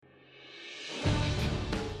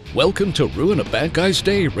Welcome to Ruin a Bad Guy's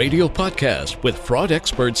Day radio podcast with fraud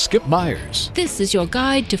expert Skip Myers. This is your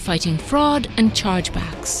guide to fighting fraud and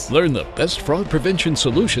chargebacks. Learn the best fraud prevention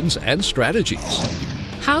solutions and strategies.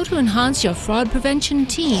 How to enhance your fraud prevention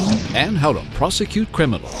team. And how to prosecute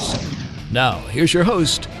criminals. Now, here's your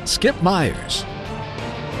host, Skip Myers.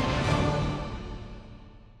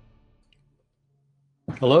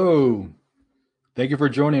 Hello. Thank you for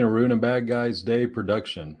joining a Ruin a Bad Guy's Day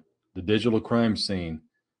production, the digital crime scene,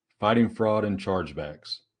 fighting fraud and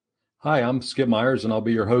chargebacks. Hi, I'm Skip Myers, and I'll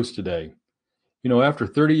be your host today. After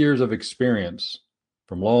 30 years of experience,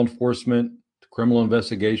 from law enforcement to criminal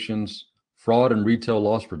investigations, fraud and retail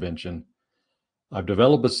loss prevention, I've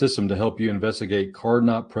developed a system to help you investigate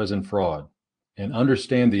card-not-present fraud and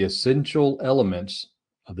understand the essential elements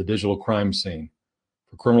of the digital crime scene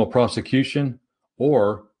for criminal prosecution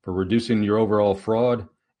or for reducing your overall fraud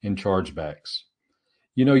and chargebacks.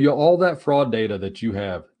 All that fraud data that you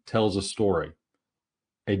have tells a story,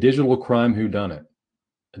 a digital crime whodunit,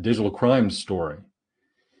 a digital crime story.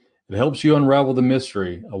 It helps you unravel the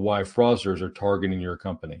mystery of why fraudsters are targeting your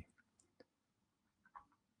company.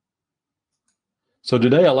 So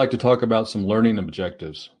today I'd like to talk about some learning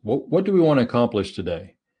objectives. What do we want to accomplish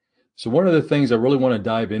today? So one of the things I really want to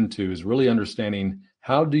dive into is really understanding,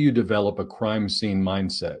 how do you develop a crime scene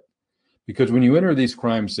mindset? Because when you enter these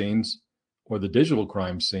crime scenes or the digital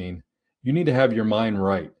crime scene, you need to have your mind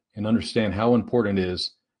right and understand how important it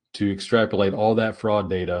is to extrapolate all that fraud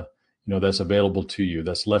data, that's available to you,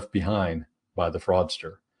 that's left behind by the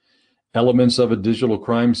fraudster. Elements of a digital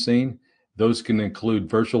crime scene, those can include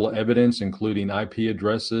virtual evidence, including IP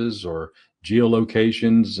addresses or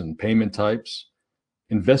geolocations and payment types.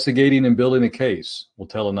 Investigating and building a case will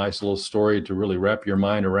tell a nice little story to really wrap your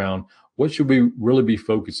mind around what should we really be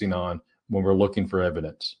focusing on when we're looking for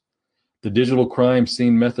evidence. The digital crime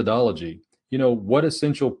scene methodology, what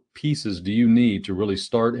essential pieces do you need to really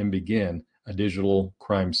start and begin a digital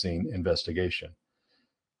crime scene investigation?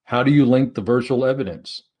 How do you link the virtual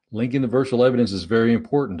evidence? Linking the virtual evidence is very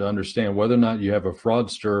important to understand whether or not you have a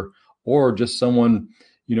fraudster or just someone,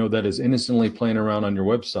 that is innocently playing around on your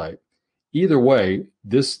website. Either way,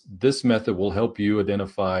 this method will help you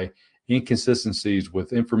identify inconsistencies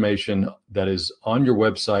with information that is on your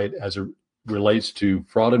website as it relates to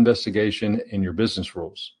fraud investigation and your business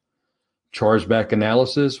rules. Chargeback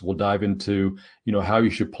analysis will dive into, how you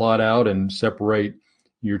should plot out and separate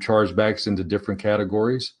your chargebacks into different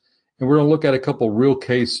categories. And we're going to look at a couple real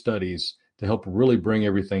case studies to help really bring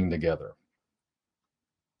everything together.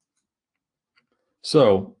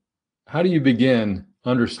 So, how do you begin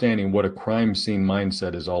understanding what a crime scene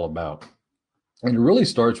mindset is all about? And it really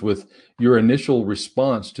starts with your initial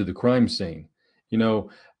response to the crime scene.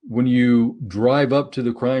 When you drive up to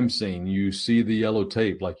the crime scene, you see the yellow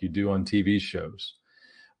tape like you do on TV shows.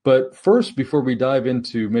 But first, before we dive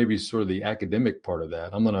into maybe sort of the academic part of that,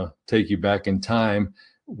 I'm going to take you back in time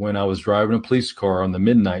when I was driving a police car on the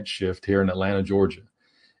midnight shift here in Atlanta, Georgia,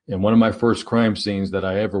 and one of my first crime scenes that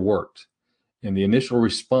I ever worked. And the initial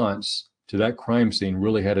response to that crime scene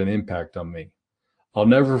really had an impact on me. I'll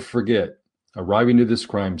never forget arriving to this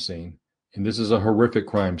crime scene, and this is a horrific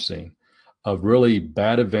crime scene of really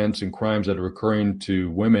bad events and crimes that are occurring to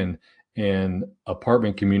women in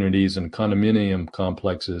apartment communities and condominium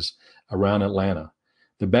complexes around Atlanta.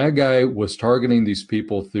 The bad guy was targeting these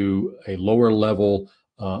people through a lower level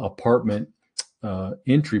apartment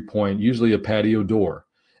entry point, usually a patio door.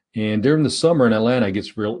 And during the summer in Atlanta, it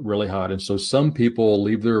gets really hot. And so some people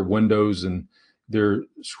leave their windows and their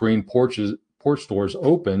screen porch doors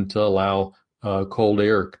open to allow cold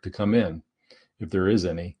air to come in, if there is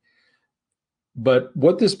any. But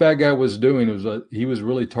what this bad guy was doing was he was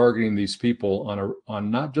really targeting these people on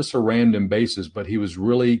not just a random basis, but he was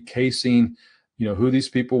really casing, who these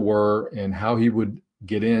people were and how he would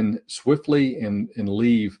get in swiftly and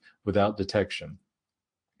leave without detection.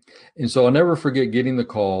 And so I'll never forget getting the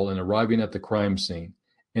call and arriving at the crime scene.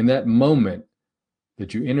 In that moment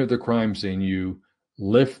that you enter the crime scene, you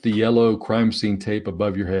lift the yellow crime scene tape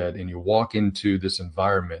above your head and you walk into this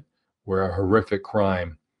environment where a horrific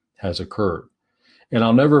crime has occurred. And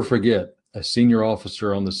I'll never forget a senior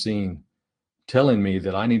officer on the scene telling me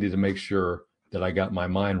that I needed to make sure that I got my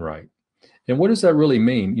mind right. And what does that really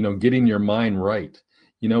mean? Getting your mind right.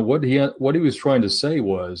 What he was trying to say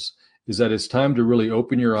is that it's time to really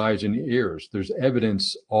open your eyes and your ears. There's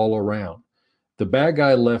evidence all around. The bad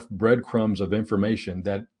guy left breadcrumbs of information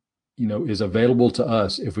that, is available to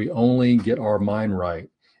us if we only get our mind right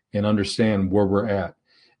and understand where we're at.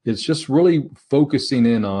 It's just really focusing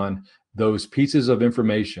in on those pieces of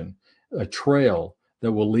information, a trail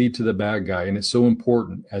that will lead to the bad guy. And it's so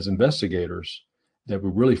important as investigators that we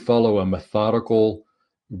really follow a methodical,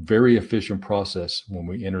 very efficient process when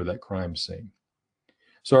we enter that crime scene.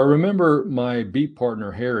 So I remember my beat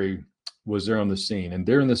partner, Harry, was there on the scene. And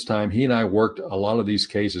during this time, he and I worked a lot of these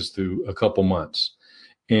cases through a couple months.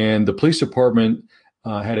 And the police department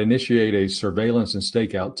had initiated a surveillance and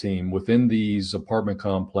stakeout team within these apartment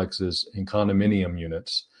complexes and condominium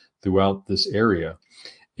units throughout this area.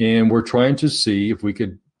 And we're trying to see if we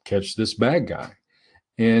could catch this bad guy.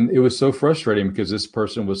 And it was so frustrating because this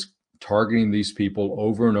person was targeting these people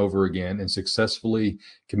over and over again and successfully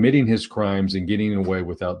committing his crimes and getting away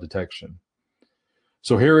without detection.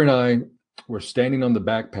 So Harry and I were standing on the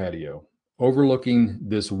back patio overlooking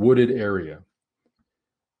this wooded area.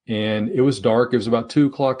 And it was dark. It was about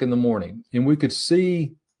 2:00 in the morning. And we could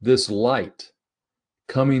see this light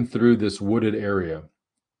coming through this wooded area.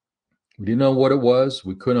 We didn't know what it was.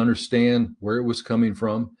 We couldn't understand where it was coming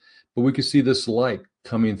from, but we could see this light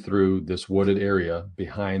coming through this wooded area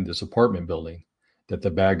behind this apartment building that the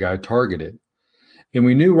bad guy targeted. And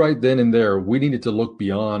we knew right then and there, we needed to look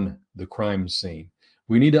beyond the crime scene.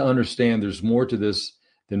 We need to understand there's more to this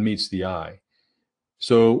than meets the eye.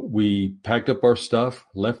 So we packed up our stuff,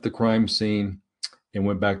 left the crime scene, and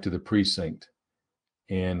went back to the precinct.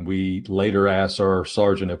 And we later asked our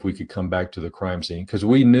sergeant if we could come back to the crime scene because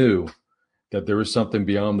we knew that there was something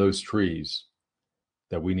beyond those trees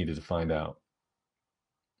that we needed to find out.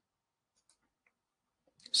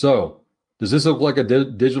 So, does this look like a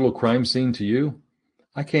digital crime scene to you?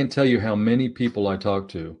 I can't tell you how many people I talk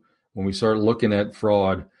to when we start looking at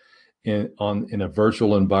fraud in a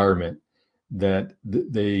virtual environment that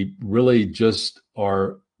they really just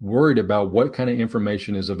are worried about what kind of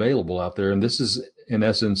information is available out there. And this is, in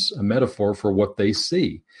essence, a metaphor for what they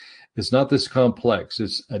see. It's not this complex.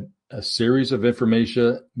 It's a series of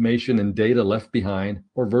information and data left behind,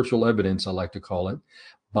 or virtual evidence, I like to call it,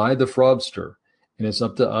 by the fraudster. And it's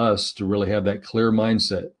up to us to really have that clear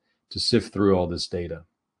mindset to sift through all this data.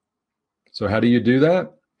 So how do you do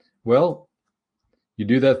that? Well, you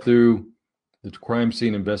do that through the crime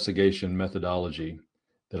scene investigation methodology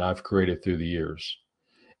that I've created through the years.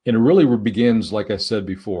 And it really begins, like I said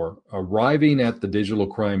before, arriving at the digital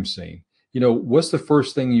crime scene. You know, what's the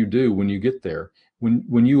first thing you do when you get there?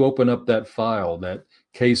 When you open up that file, that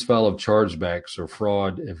case file of chargebacks or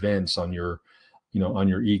fraud events on your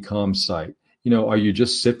e-com site, are you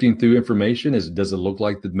just sifting through information? Does it look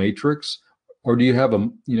like the Matrix? Or do you have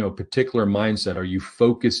a particular mindset? Are you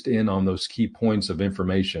focused in on those key points of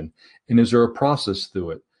information? And is there a process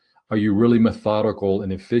through it? Are you really methodical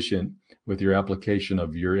and efficient with your application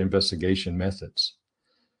of your investigation methods?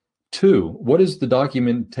 2, what is the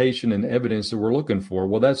documentation and evidence that we're looking for?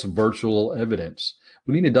 Well, that's virtual evidence.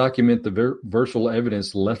 We need to document the virtual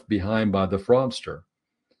evidence left behind by the fraudster.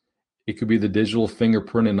 It could be the digital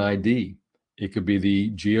fingerprint and ID. It could be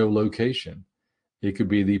the geolocation. It could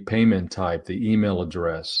be the payment type, the email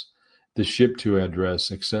address, the ship to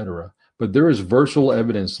address, etc. But there is virtual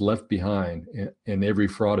evidence left behind in every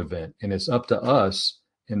fraud event. And it's up to us,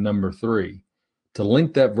 in number 3, to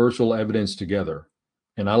link that virtual evidence together.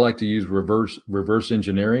 And I like to use reverse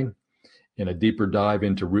engineering and a deeper dive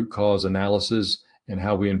into root cause analysis and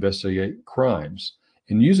how we investigate crimes.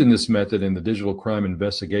 And using this method in the digital crime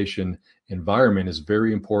investigation environment is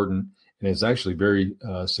very important and is actually very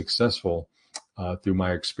successful through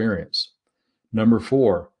my experience. Number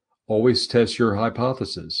 4, always test your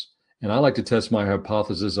hypothesis. And I like to test my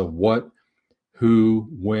hypothesis of what, who,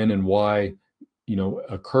 when, and why,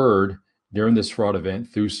 occurred during this fraud event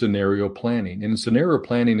through scenario planning. And scenario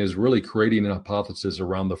planning is really creating a hypothesis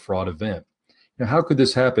around the fraud event. How could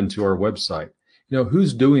this happen to our website?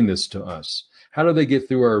 Who's doing this to us? How do they get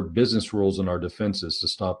through our business rules and our defenses to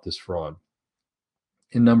stop this fraud?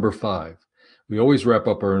 And number 5, we always wrap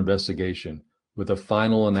up our investigation with a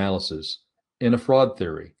final analysis in a fraud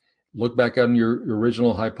theory. Look back on your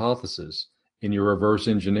original hypothesis in your reverse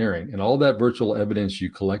engineering and all that virtual evidence you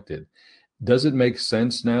collected. Does it make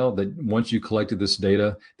sense now that once you collected this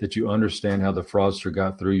data that you understand how the fraudster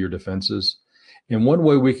got through your defenses? And one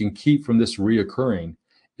way we can keep from this reoccurring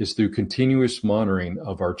is through continuous monitoring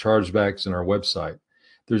of our chargebacks and our website.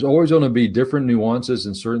 There's always going to be different nuances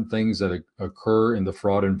and certain things that occur in the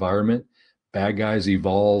fraud environment. Bad guys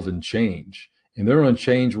evolve and change, and they're going to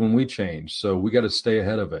change when we change. So we got to stay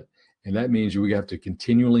ahead of it. And that means we have to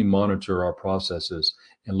continually monitor our processes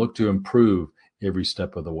and look to improve every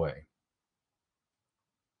step of the way.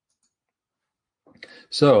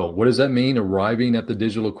 So what does that mean, arriving at the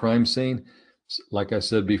digital crime scene? Like I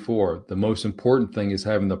said before, the most important thing is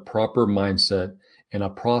having the proper mindset and a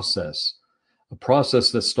process A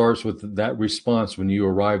process that starts with that response when you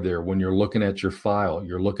arrive there, when you're looking at your file,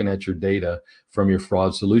 you're looking at your data from your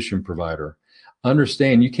fraud solution provider.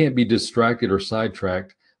 Understand you can't be distracted or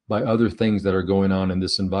sidetracked by other things that are going on in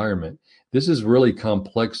this environment. This is really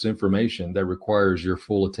complex information that requires your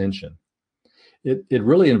full attention. It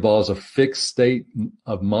really involves a fixed state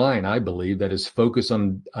of mind, I believe, that is focused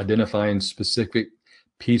on identifying specific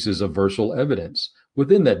pieces of virtual evidence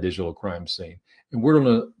within that digital crime scene. And we're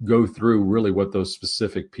going to go through really what those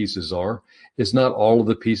specific pieces are. It's not all of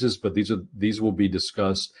the pieces, but these will be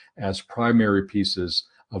discussed as primary pieces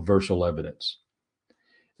of virtual evidence.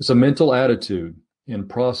 It's a mental attitude and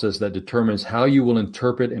process that determines how you will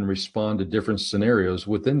interpret and respond to different scenarios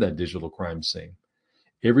within that digital crime scene.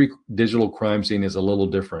 Every digital crime scene is a little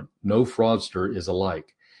different. No fraudster is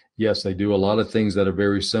alike. Yes, they do a lot of things that are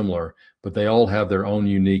very similar, but they all have their own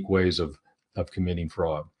unique ways of committing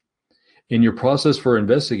fraud. In your process for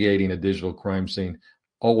investigating a digital crime scene,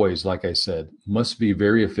 always, like I said, must be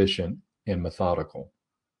very efficient and methodical.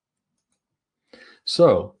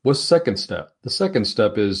 So, what's the second step? The second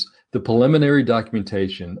step is the preliminary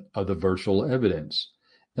documentation of the virtual evidence.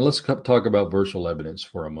 And let's talk about virtual evidence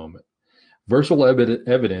for a moment. Virtual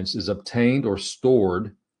evidence is obtained or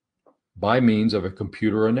stored by means of a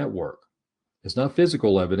computer or network. It's not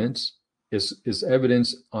physical evidence. It's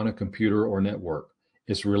evidence on a computer or network.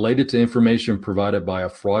 It's related to information provided by a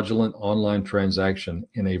fraudulent online transaction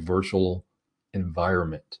in a virtual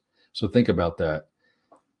environment. So think about that.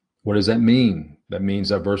 What does that mean? That means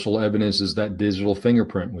that virtual evidence is that digital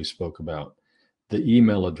fingerprint we spoke about, the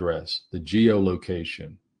email address, the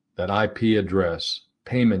geolocation, that IP address,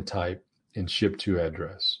 payment type, and ship to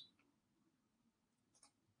address.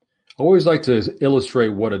 I always like to illustrate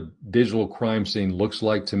what a digital crime scene looks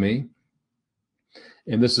like to me.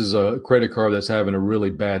 And this is a credit card that's having a really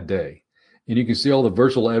bad day. And you can see all the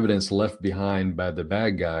virtual evidence left behind by the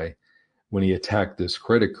bad guy when he attacked this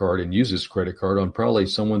credit card and used his credit card on probably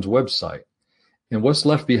someone's website. And what's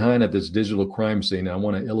left behind at this digital crime scene, I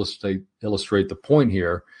want to illustrate the point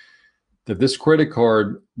here, that this credit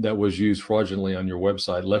card that was used fraudulently on your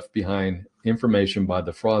website left behind information by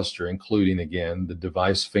the fraudster, including, again, the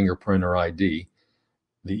device fingerprint or ID,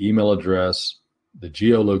 the email address, the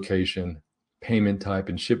geolocation, payment type,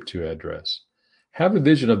 and ship to address. Have a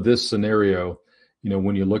vision of this scenario,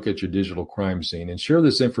 when you look at your digital crime scene, and share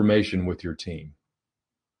this information with your team.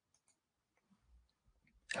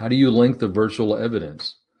 How do you link the virtual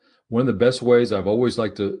evidence? One of the best ways I've always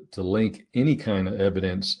liked to link any kind of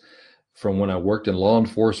evidence, from when I worked in law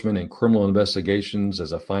enforcement and criminal investigations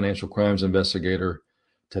as a financial crimes investigator,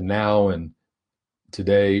 to now and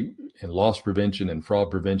today in loss prevention and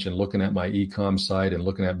fraud prevention, looking at my e-com site and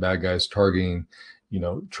looking at bad guys targeting,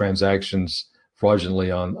 transactions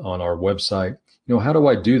fraudulently on our website. How do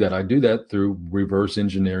I do that? I do that through reverse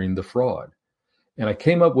engineering the fraud. And I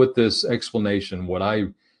came up with this explanation, what I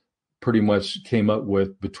pretty much came up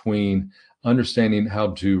with between understanding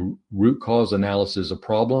how to root cause analysis a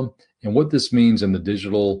problem and what this means in the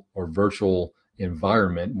digital or virtual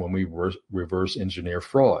environment when we reverse engineer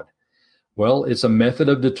fraud. Well, it's a method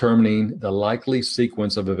of determining the likely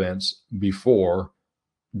sequence of events before,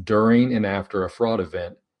 during, and after a fraud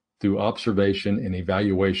event through observation and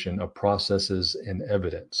evaluation of processes and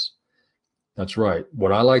evidence. That's right.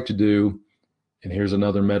 What I like to do, and here's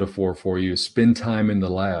another metaphor for you, is spend time in the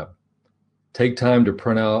lab. Take time to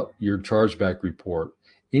print out your chargeback report.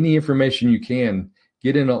 Any information you can,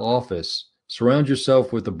 get in an office. Surround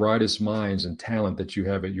yourself with the brightest minds and talent that you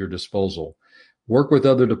have at your disposal. Work with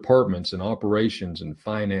other departments in operations and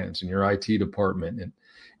finance and your IT department. And,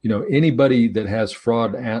 anybody that has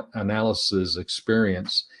fraud analysis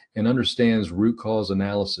experience and understands root cause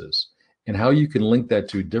analysis and how you can link that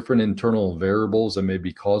to different internal variables that may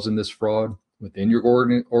be causing this fraud within your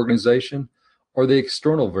organization, or the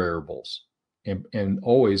external variables, and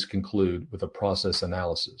always conclude with a process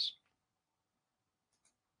analysis.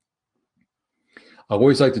 I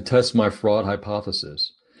always like to test my fraud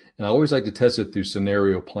hypothesis, and I always like to test it through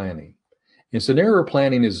scenario planning. And scenario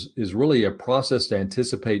planning is really a process to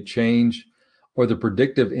anticipate change or the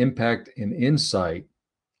predictive impact and insight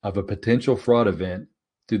of a potential fraud event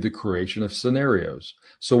through the creation of scenarios.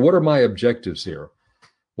 So what are my objectives here?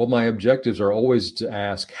 Well, my objectives are always to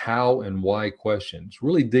ask how and why questions.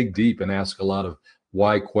 Really dig deep and ask a lot of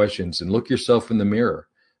why questions and look yourself in the mirror.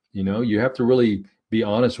 You have to really be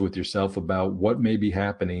honest with yourself about what may be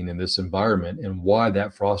happening in this environment and why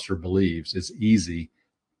that fraudster believes it's easy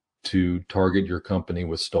to target your company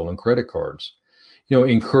with stolen credit cards.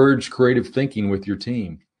 Encourage creative thinking with your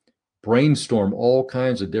team. Brainstorm all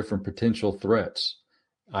kinds of different potential threats.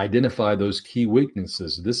 Identify those key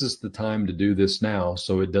weaknesses. This is the time to do this now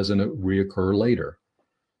so it doesn't reoccur later.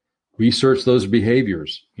 Research those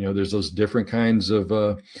behaviors. There's those different kinds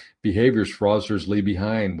of behaviors fraudsters leave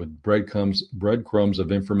behind with breadcrumbs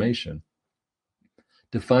of information.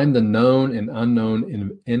 Define the known and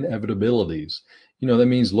unknown inevitabilities. That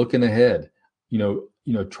means looking ahead.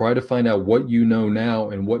 Try to find out what you know now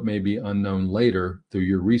and what may be unknown later through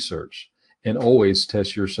your research, and always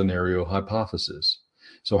test your scenario hypothesis.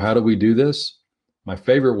 So how do we do this? My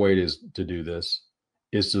favorite way to do this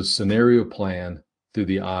is to scenario plan through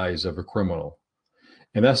the eyes of a criminal.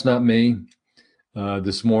 And that's not me.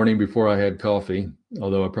 This morning before I had coffee,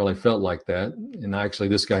 although I probably felt like that. And actually,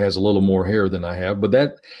 this guy has a little more hair than I have, but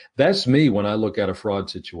that's me when I look at a fraud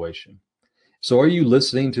situation. So are you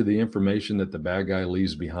listening to the information that the bad guy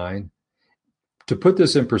leaves behind? To put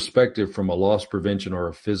this in perspective from a loss prevention or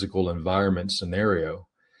a physical environment scenario,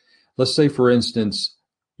 let's say, for instance,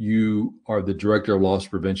 you are the director of loss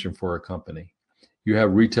prevention for a company. You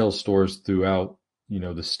have retail stores throughout,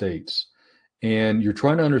 the states. And you're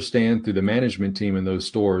trying to understand through the management team in those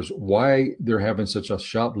stores why they're having such a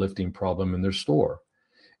shoplifting problem in their store.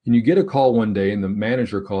 And you get a call one day and the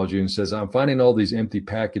manager calls you and says, I'm finding all these empty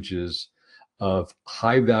packages of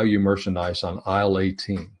high value merchandise on aisle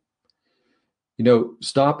 18.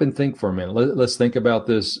 Stop and think for a minute. Let's think about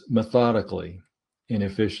this methodically and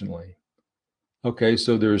efficiently. Okay,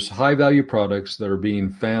 so there's high value products that are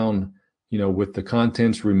being found, with the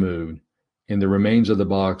contents removed, and the remains of the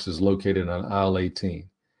box is located on aisle 18.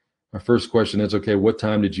 My first question is, okay, what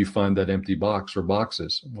time did you find that empty box or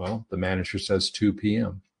boxes? Well, the manager says 2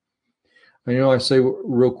 p.m. And, I say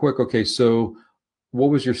real quick, okay, so what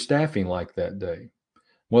was your staffing like that day?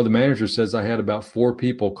 Well, the manager says I had about 4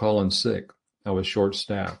 people calling sick. I was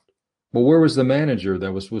short-staffed. Well, where was the manager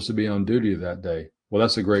that was supposed to be on duty that day? Well,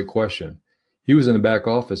 that's a great question. He was in the back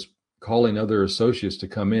office calling other associates to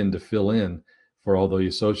come in to fill in for all the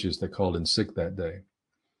associates that called in sick that day.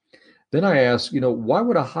 Then I asked, why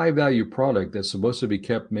would a high-value product that's supposed to be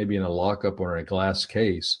kept maybe in a lockup or in a glass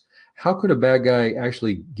case, how could a bad guy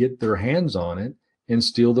actually get their hands on it and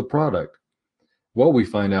steal the product? Well, we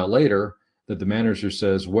find out later that the manager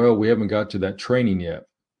says, well, we haven't got to that training yet.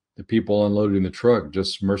 The people unloading the truck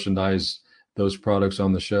just merchandise those products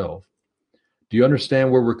on the shelf. Do you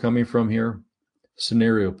understand where we're coming from here?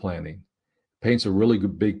 Scenario planning paints a really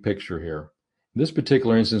good big picture here. In this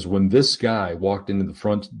particular instance, when this guy walked into the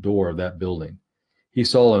front door of that building, he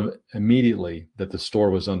saw immediately that the store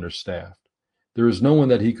was understaffed. There was no one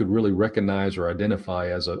that he could really recognize or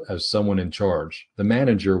identify as someone in charge. The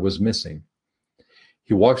manager was missing.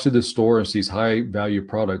 He walks through the store and sees high value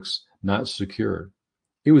products not secured.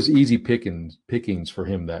 It was easy pickings for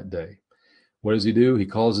him that day. What does he do? He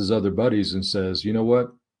calls his other buddies and says, you know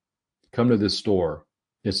what? Come to this store.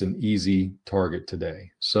 It's an easy target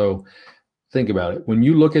today. So think about it. When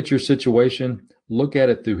you look at your situation, look at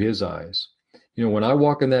it through his eyes. When I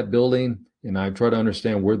walk in that building and I try to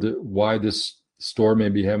understand why this store may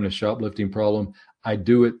be having a shoplifting problem, I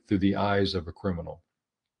do it through the eyes of a criminal.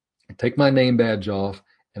 I take my name badge off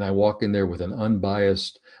and I walk in there with an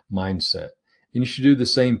unbiased mindset. And you should do the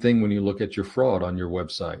same thing when you look at your fraud on your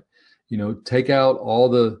website. Take out all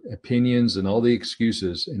the opinions and all the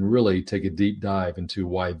excuses and really take a deep dive into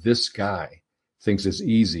why this guy thinks it's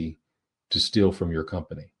easy to steal from your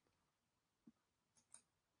company.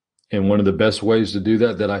 And one of the best ways to do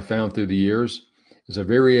that I found through the years is a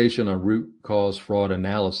variation on root cause fraud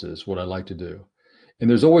analysis, what I like to do. And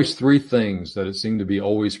there's always 3 things that it seemed to be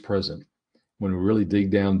always present when we really dig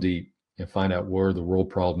down deep and find out where the real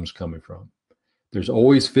problem's coming from. There's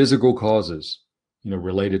always physical causes,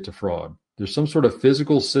 related to fraud. There's some sort of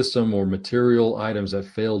physical system or material items that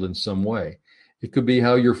failed in some way. It could be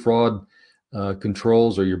how your fraud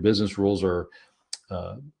controls or your business rules are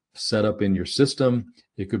set up in your system.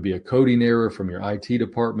 It could be a coding error from your IT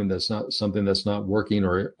department that's not working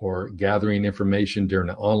or gathering information during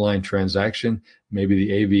an online transaction. Maybe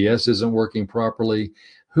the AVS isn't working properly.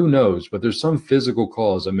 Who knows? But there's some physical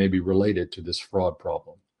cause that may be related to this fraud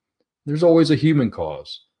problem. There's always a human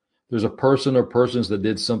cause. There's a person or persons that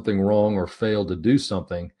did something wrong or failed to do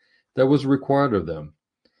something that was required of them.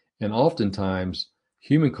 And oftentimes,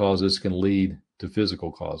 human causes can lead to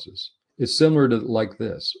physical causes. It's similar to like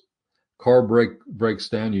this. Car breaks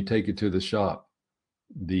down, you take it to the shop.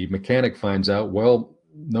 The mechanic finds out, well,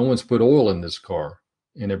 no one's put oil in this car,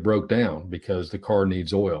 and it broke down because the car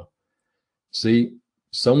needs oil. See,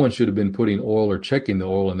 someone should have been putting oil or checking the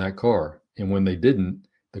oil in that car. And when they didn't,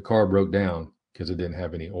 the car broke down because it didn't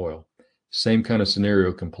have any oil. Same kind of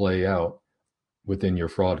scenario can play out within your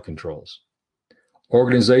fraud controls.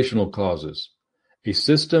 Organizational causes. A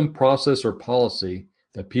system, process, or policy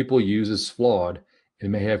that people use is flawed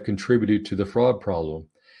and may have contributed to the fraud problem.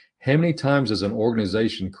 How many times does an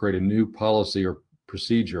organization create a new policy or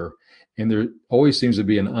procedure, and there always seems to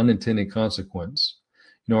be an unintended consequence?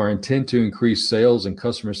 Our intent to increase sales and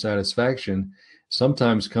customer satisfaction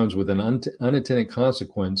sometimes comes with an unintended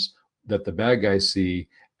consequence that the bad guys see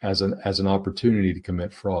as an opportunity to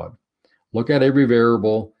commit fraud. Look at every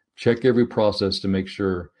variable, check every process to make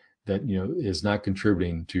sure that is not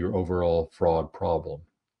contributing to your overall fraud problem.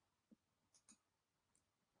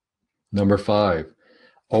 Number 5,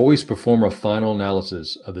 always perform a final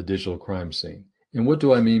analysis of the digital crime scene. And what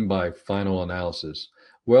do I mean by final analysis?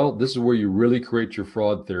 Well, this is where you really create your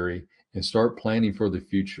fraud theory and start planning for the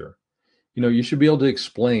future. You should be able to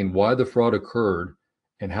explain why the fraud occurred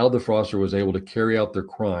and how the fraudster was able to carry out their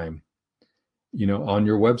crime, on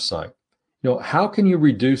your website. How can you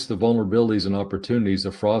reduce the vulnerabilities and opportunities the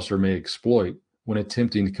fraudster may exploit when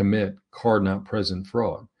attempting to commit card not present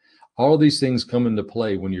fraud? All of these things come into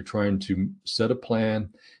play when you're trying to set a plan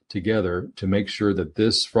together to make sure that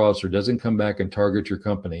this fraudster doesn't come back and target your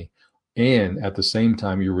company, and at the same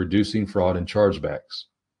time, you're reducing fraud and chargebacks.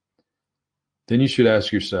 Then you should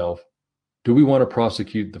ask yourself, do we want to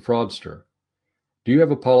prosecute the fraudster? Do you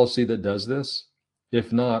have a policy that does this?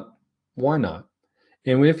 If not, why not?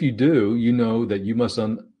 And if you do, you know that you must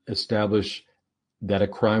establish that a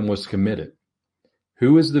crime was committed.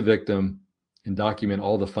 Who is the victim, and document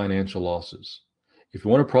all the financial losses. If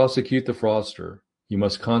you want to prosecute the fraudster, you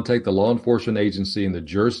must contact the law enforcement agency in the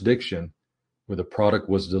jurisdiction where the product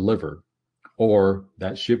was delivered, or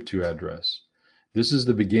that shipped to address. This is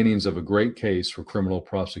the beginnings of a great case for criminal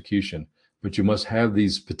prosecution, but you must have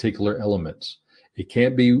these particular elements. It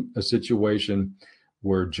can't be a situation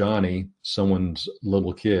where Johnny, someone's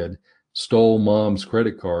little kid, stole mom's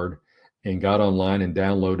credit card and got online and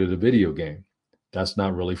downloaded a video game. That's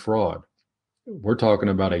not really fraud. We're talking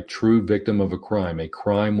about a true victim of a crime. A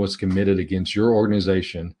crime was committed against your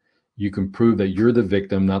organization. You can prove that you're the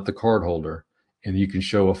victim, not the cardholder, and you can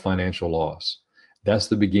show a financial loss. That's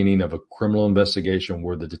the beginning of a criminal investigation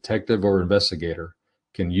where the detective or investigator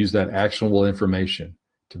can use that actionable information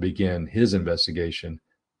to begin his investigation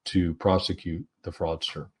to prosecute the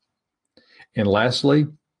fraudster. And lastly,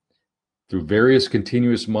 through various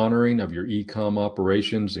continuous monitoring of your e-com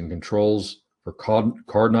operations and controls for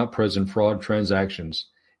card not present fraud transactions,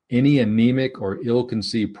 any anemic or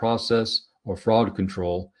ill-conceived process or fraud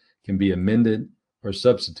control can be amended or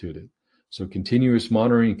substituted. So continuous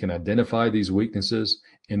monitoring can identify these weaknesses,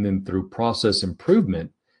 and then through process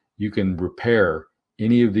improvement, you can repair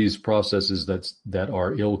any of these processes that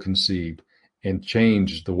are ill-conceived and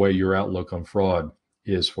change the way your outlook on fraud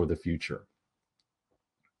is for the future.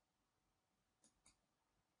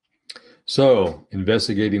 So,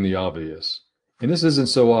 investigating the obvious. And this isn't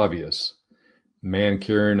so obvious. Man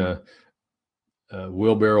carrying a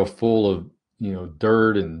wheelbarrow full of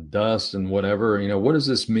dirt and dust and whatever. What does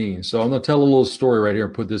this mean? So I'm going to tell a little story right here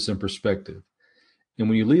and put this in perspective. And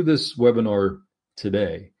when you leave this webinar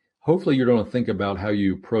today, hopefully you're going to think about how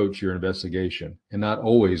you approach your investigation and not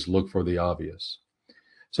always look for the obvious.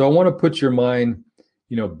 So I want to put your mind,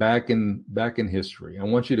 back in history. I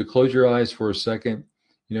want you to close your eyes for a second.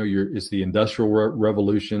 It's the Industrial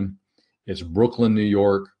Revolution. It's Brooklyn, New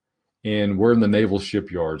York, and we're in the naval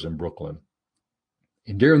shipyards in Brooklyn.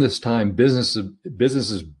 And during this time, business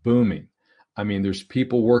is booming. I mean, there's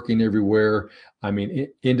people working everywhere. I mean,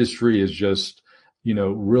 industry is just,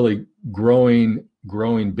 really growing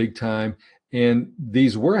big time. And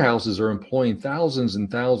these warehouses are employing thousands and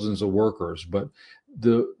thousands of workers. But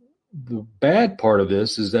the bad part of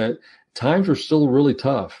this is that times were still really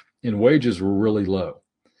tough and wages were really low.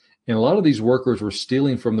 And a lot of these workers were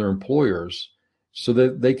stealing from their employers so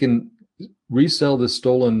that they can resell this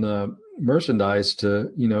stolen merchandise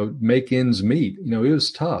to, make ends meet. It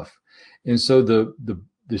was tough. And so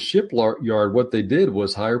the shipyard, what they did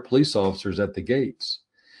was hire police officers at the gates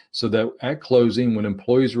so that at closing, when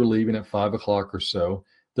employees were leaving at 5 o'clock or so,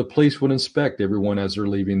 the police would inspect everyone as they're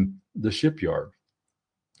leaving the shipyard.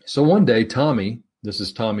 So one day, Tommy, this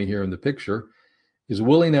is Tommy here in the picture, is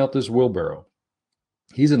wheeling out this wheelbarrow.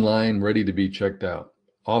 He's in line, ready to be checked out.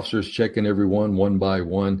 Officers checking everyone one by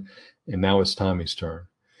one, and now it's Tommy's turn.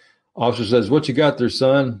 Officer says, "What you got there,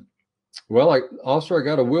 son?" "Well, officer, I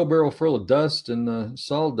got a wheelbarrow full of dust and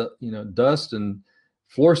solid, dust and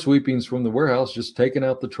floor sweepings from the warehouse, just taking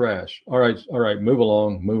out the trash." All right, move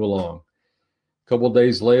along. A couple of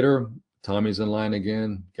days later, Tommy's in line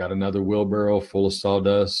again, got another wheelbarrow full of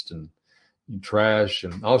sawdust and trash.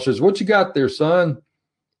 And officer says, "What you got there, son?"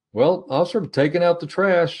 "Well, officer, I'm taking out the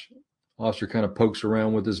trash." Officer kind of pokes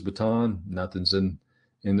around with his baton. Nothing's in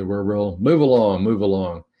the wheelbarrow. Move along, move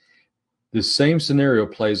along. This same scenario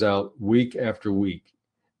plays out week after week.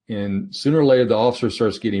 And sooner or later, the officer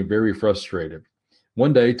starts getting very frustrated.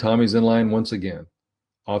 One day, Tommy's in line once again.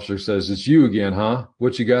 Officer says, "It's you again, huh?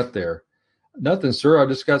 What you got there?" "Nothing, sir. I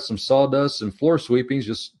just got some sawdust and floor sweepings,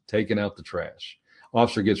 just taking out the trash."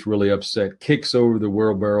 Officer gets really upset, kicks over the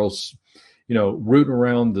wheelbarrows, rooting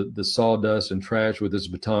around the sawdust and trash with his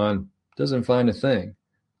baton. Doesn't find a thing.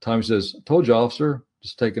 Tommy says, "Told you, officer,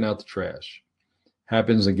 just taking out the trash."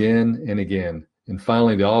 Happens again and again. And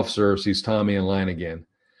finally, the officer sees Tommy in line again,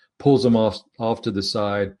 pulls him off to the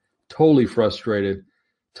side, totally frustrated.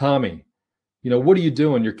 "Tommy, what are you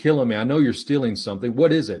doing? You're killing me. I know you're stealing something.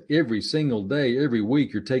 What is it? Every single day, every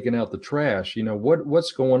week, you're taking out the trash.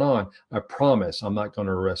 What's going on? I promise I'm not going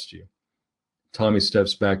to arrest you." Tommy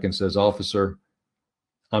steps back and says, "Officer,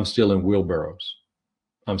 I'm stealing wheelbarrows.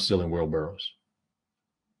 I'm stealing wheelbarrows."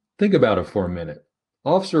 Think about it for a minute.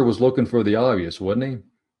 Officer was looking for the obvious, wasn't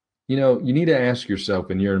he? You need to ask yourself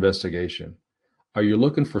in your investigation, are you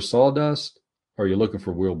looking for sawdust or are you looking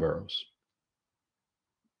for wheelbarrows?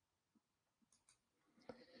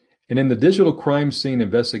 And in the digital crime scene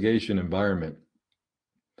investigation environment,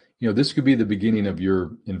 this could be the beginning of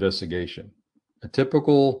your investigation. A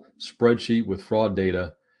typical spreadsheet with fraud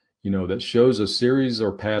data, that shows a series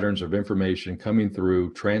or patterns of information coming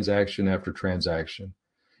through transaction after transaction.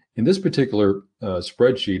 In this particular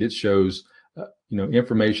spreadsheet, it shows,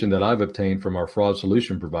 information that I've obtained from our fraud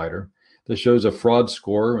solution provider that shows a fraud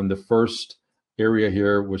score in the first area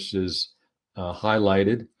here, which is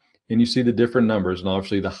highlighted. And you see the different numbers. And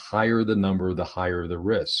obviously, the higher the number, the higher the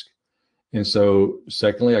risk. And so,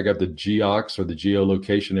 secondly, I got the GEOX or the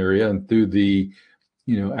geolocation area. And through the,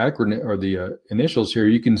 acronym or the initials here,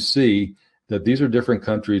 you can see that these are different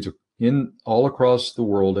countries in all across the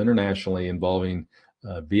world internationally involving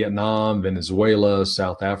Vietnam, Venezuela,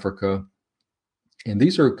 South Africa. And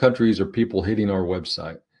these are countries or people hitting our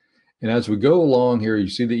website. And as we go along here, you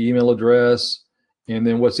see the email address. And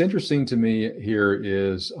then what's interesting to me here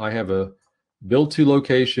is I have a build to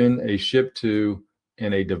location, a ship to,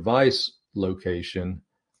 and a device location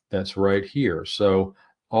that's right here. So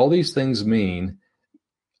all these things mean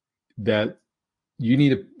that you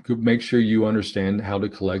need to make sure you understand how to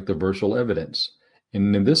collect the virtual evidence.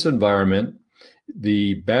 And in this environment,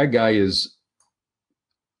 the bad guy is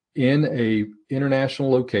in a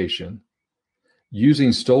international location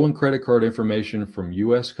using stolen credit card information from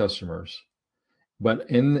U.S. customers. But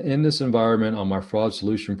in this environment on my fraud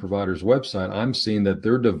solution provider's website, I'm seeing that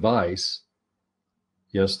their device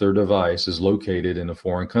is located in a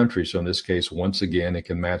foreign country. So in this case, once again, it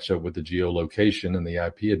can match up with the geolocation and the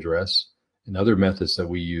IP address and other methods that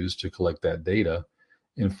we use to collect that data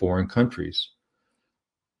in foreign countries.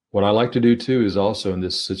 What I like to do too is also in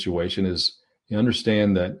this situation is you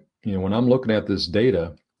understand that, when I'm looking at this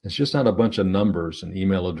data, it's just not a bunch of numbers and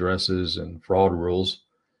email addresses and fraud rules.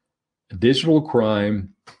 A digital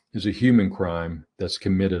crime is a human crime that's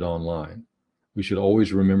committed online. We should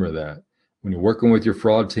always remember that. When you're working with your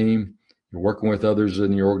fraud team, you're working with others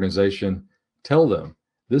in your organization, tell them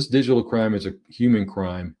this digital crime is a human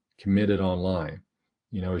crime committed online.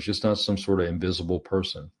 It's just not some sort of invisible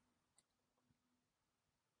person.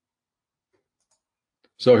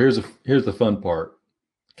 So here's the fun part.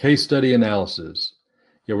 Case study analysis.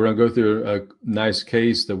 We're going to go through a nice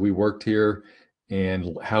case that we worked here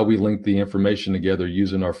and how we link the information together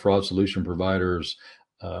using our fraud solution providers,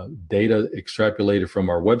 data extrapolated from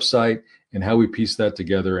our website, and how we piece that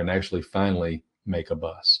together and actually finally make a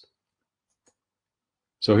bust.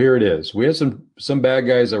 So here it is. We had some bad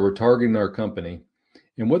guys that were targeting our company.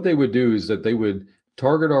 And what they would do is that they would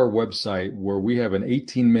target our website where we have an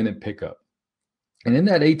 18-minute pickup. And in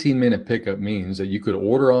that 18-minute pickup means that you could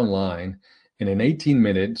order online, and in 18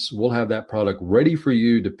 minutes, we'll have that product ready for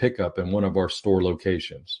you to pick up in one of our store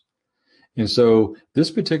locations. And so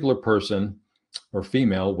this particular person or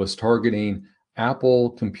female was targeting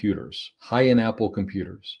Apple computers, high-end Apple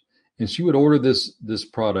computers. And she would order this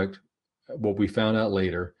product, what we found out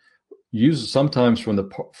later, sometimes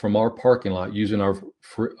from our parking lot using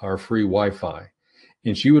our free Wi-Fi.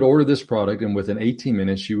 And she would order this product, and within 18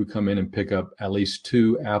 minutes, she would come in and pick up at least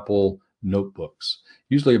 2 Apple notebooks,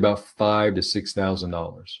 usually about $5,000 to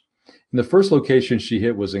 $6,000. And the first location she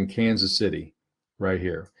hit was in Kansas City, right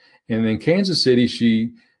here. And in Kansas City,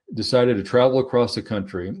 she decided to travel across the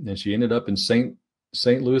country, and she ended up in St.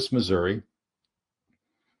 Louis, Missouri,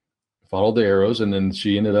 followed the arrows, and then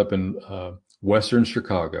she ended up in Western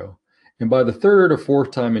Chicago. And by the third or fourth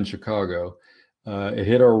time in Chicago, it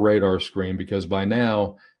hit our radar screen because by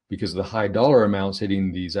now because of the high dollar amounts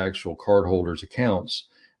hitting these actual cardholders' accounts.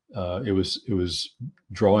 It was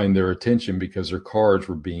drawing their attention because their cards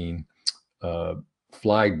were being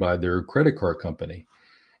flagged by their credit card company.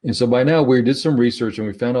 And so by now we did some research and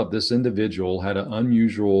we found out this individual had an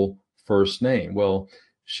unusual first name. Well,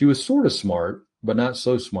 she was sort of smart, but not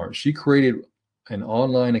so smart. She created an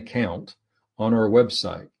online account on our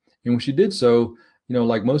website. And when she did so,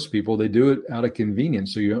 like most people, they do it out of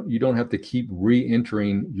convenience. So you don't have to keep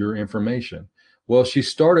re-entering your information. Well, she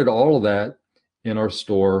started all of that in our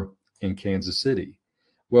store in Kansas City.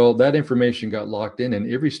 Well, that information got locked in, and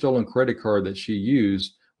every stolen credit card that she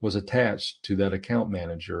used was attached to that account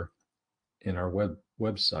manager in our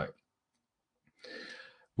website.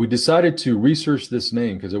 We decided to research this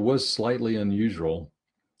name because it was slightly unusual.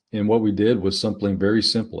 And what we did was something very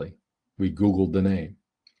simply. We Googled the name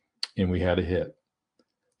and we had a hit.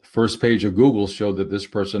 The first page of Google showed that this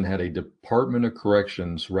person had a Department of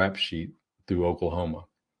Corrections rap sheet through Oklahoma.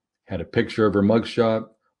 Had a picture of her mugshot,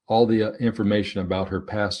 all the information about her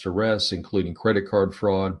past arrests, including credit card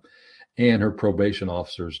fraud, and her probation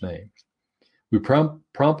officer's name. We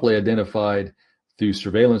promptly identified through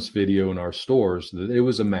surveillance video in our stores that it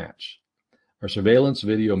was a match. Our surveillance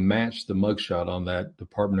video matched the mugshot on that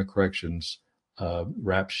Department of Corrections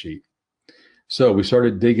rap sheet. So we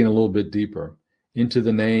started digging a little bit deeper into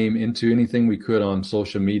the name, into anything we could on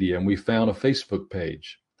social media, and we found a Facebook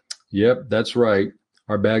page. Yep, that's right.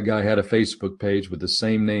 Our bad guy had a Facebook page with the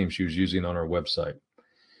same name she was using on our website.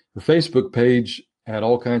 Her Facebook page had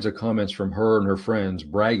all kinds of comments from her and her friends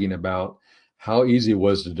bragging about how easy it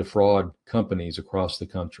was to defraud companies across the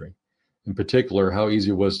country. In particular, how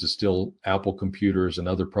easy it was to steal Apple computers and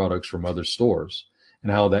other products from other stores,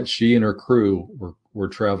 and how that she and her crew were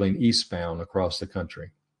traveling eastbound across the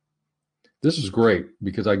country. This was great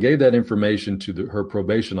because I gave that information to her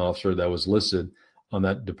probation officer that was listed on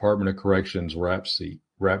that Department of Corrections rap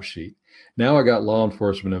sheet. Now I got law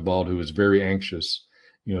enforcement involved who was very anxious,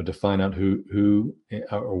 to find out who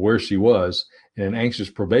or where she was, and an anxious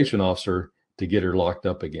probation officer to get her locked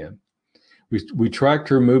up again. We tracked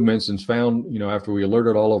her movements and found, after we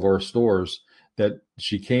alerted all of our stores, that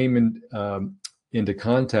she came into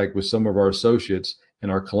contact with some of our associates in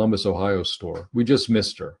our Columbus, Ohio store. We just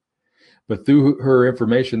missed her. But through her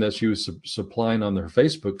information that she was supplying on her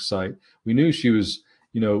Facebook site, we knew she was,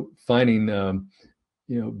 finding,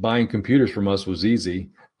 buying computers from us was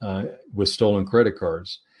easy with stolen credit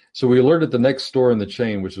cards. So we alerted the next store in the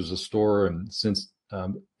chain, which was a store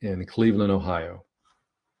in Cleveland, Ohio.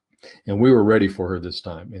 And we were ready for her this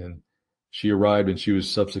time. And she arrived and she was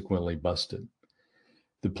subsequently busted.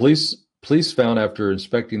 The police found after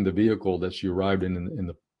inspecting the vehicle that she arrived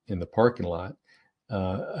in the parking lot,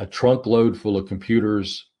 a trunk load full of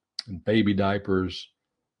computers and baby diapers,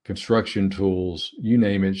 construction tools, you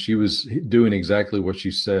name it. She was doing exactly what she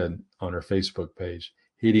said on her Facebook page,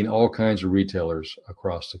 hitting all kinds of retailers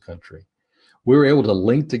across the country. We were able to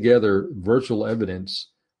link together virtual evidence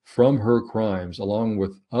from her crimes along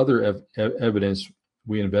with other evidence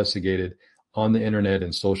we investigated on the internet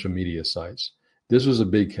and social media sites. This was a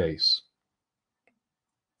big case.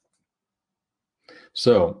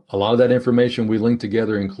 So a lot of that information we linked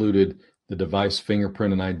together included the device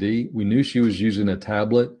fingerprint and ID. We knew she was using a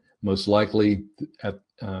tablet, most likely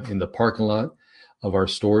in the parking lot of our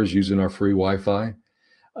stores using our free Wi-Fi.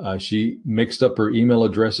 She mixed up her email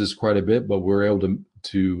addresses quite a bit, but we were able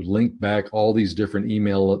to link back all these different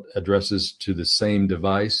email addresses to the same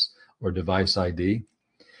device or device ID.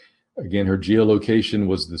 Again, her geolocation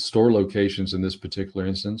was the store locations in this particular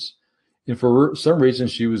instance. And for some reason,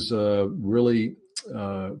 she was really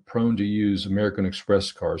prone to use American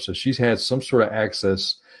Express cards. So she's had some sort of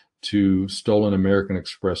access to stolen American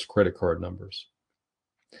Express credit card numbers.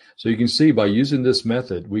 So you can see by using this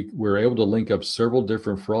method, we're able to link up several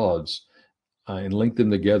different frauds and link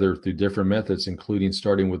them together through different methods, including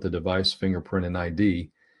starting with the device fingerprint and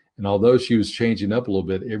ID. And although she was changing up a little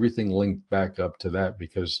bit, everything linked back up to that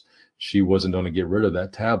because she wasn't going to get rid of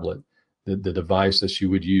that tablet, the device that she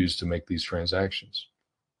would use to make these transactions.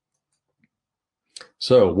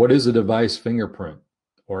 So what is a device fingerprint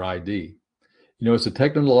or ID? It's a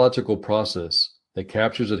technological process that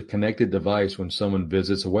captures a connected device when someone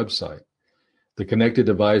visits a website. The connected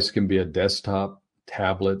device can be a desktop,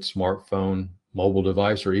 tablet, smartphone, mobile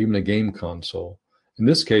device, or even a game console. In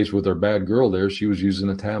this case, with our bad girl there, she was using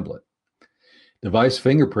a tablet. Device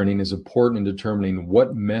fingerprinting is important in determining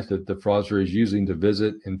what method the fraudster is using to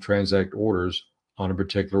visit and transact orders on a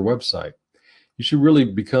particular website. You should really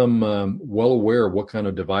become well aware of what kind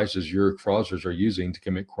of devices your fraudsters are using to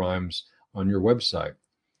commit crimes on your website.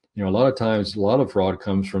 A lot of times, a lot of fraud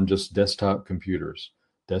comes from just desktop computers,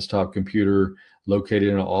 desktop computer located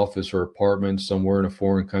in an office or apartment somewhere in a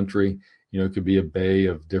foreign country. It could be a bay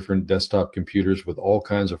of different desktop computers with all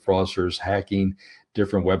kinds of fraudsters hacking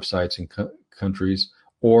different websites and countries.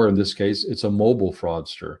 Or in this case, it's a mobile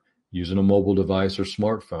fraudster using a mobile device or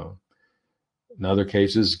smartphone. In other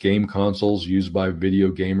cases, game consoles used by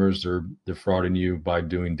video gamers, they're defrauding you by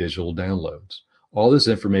doing digital downloads. All this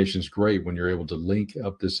information is great when you're able to link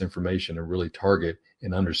up this information and really target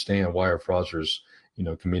and understand why are fraudsters,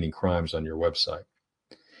 committing crimes on your website.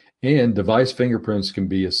 And device fingerprints can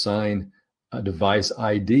be assigned a device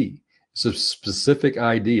ID. It's a specific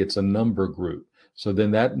ID. It's a number group. So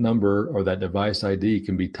then that number or that device ID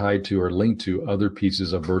can be tied to or linked to other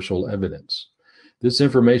pieces of virtual evidence. This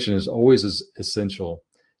information is always essential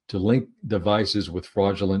to link devices with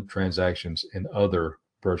fraudulent transactions and other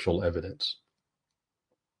virtual evidence.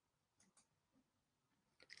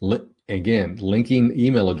 Again, linking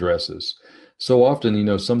email addresses. So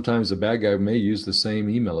often, sometimes the bad guy may use the same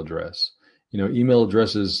email address. Email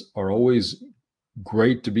addresses are always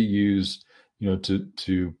great to be used,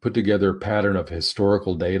 to put together a pattern of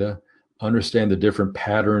historical data, understand the different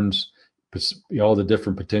patterns, all the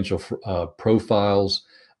different potential profiles,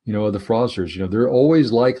 of the fraudsters. They're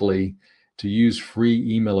always likely to use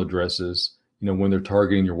free email addresses, when they're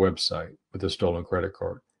targeting your website with a stolen credit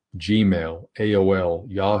card. Gmail, AOL,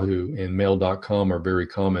 Yahoo, and Mail.com are very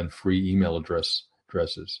common free email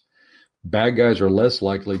addresses. Bad guys are less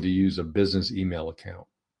likely to use a business email account.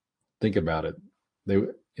 Think about it.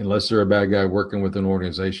 Unless they're a bad guy working with an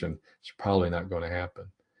organization, it's probably not going to happen.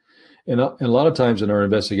 And a lot of times in our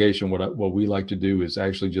investigation, what we like to do is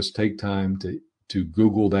actually just take time to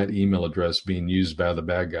Google that email address being used by the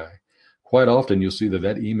bad guy. Quite often, you'll see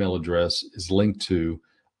that email address is linked to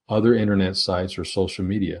other internet sites or social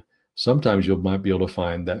media. Sometimes you might be able to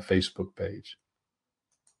find that Facebook page.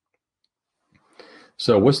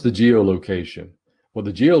 So what's the geolocation? Well,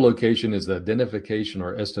 the geolocation is the identification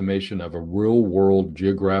or estimation of a real-world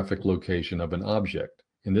geographic location of an object.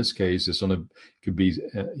 In this case, could be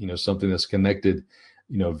something that's connected,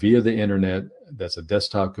 via the internet. That's a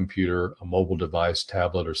desktop computer, a mobile device,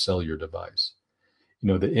 tablet, or cellular device.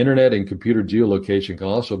 The internet and computer geolocation can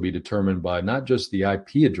also be determined by not just the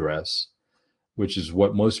IP address, which is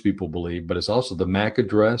what most people believe, but it's also the MAC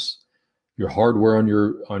address. Your hardware on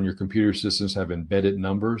your computer systems have embedded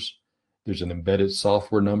numbers. There's an embedded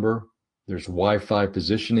software number. There's Wi-Fi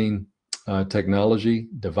positioning technology,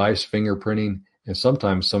 device fingerprinting, and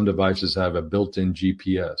sometimes some devices have a built-in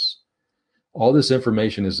GPS. All this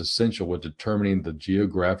information is essential with determining the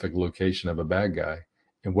geographic location of a bad guy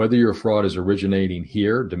and whether your fraud is originating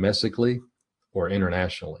here domestically or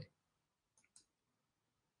internationally.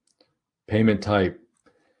 Payment type.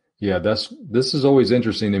 Yeah, this is always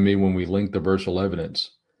interesting to me when we link the virtual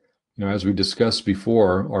evidence. As we discussed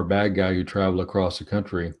before, our bad guy who traveled across the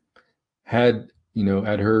country had,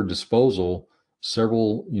 at her disposal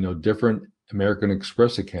several, different American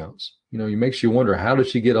Express accounts. It makes you wonder, how did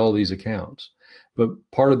she get all these accounts? But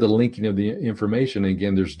part of the linking of the information,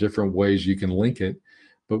 again, there's different ways you can link it.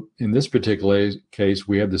 But in this particular case,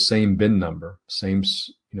 we have the same BIN number, same,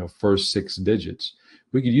 first 6 digits.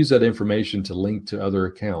 We could use that information to link to other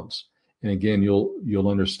accounts. And again, you'll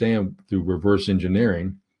understand through reverse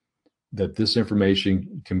engineering that this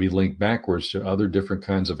information can be linked backwards to other different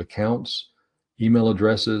kinds of accounts, email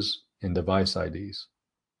addresses, and device IDs.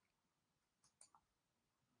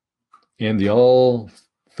 And the all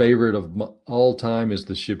favorite of all time is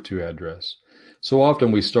the ship-to address. So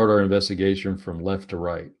often we start our investigation from left to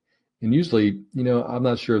right. And usually, I'm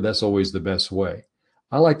not sure that's always the best way.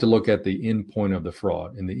 I like to look at the end point of the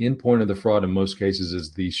fraud. And the end point of the fraud in most cases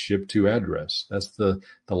is the ship-to address. That's the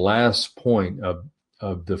last point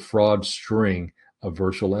of the fraud string of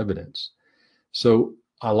virtual evidence. So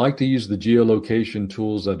I like to use the geolocation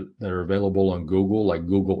tools that are available on Google, like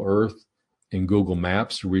Google Earth and Google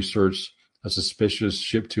Maps, to research a suspicious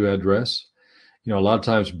ship-to address. A lot of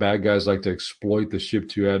times bad guys like to exploit the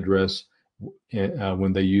ship-to address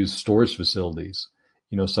when they use storage facilities.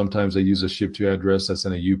 Sometimes they use a ship-to address that's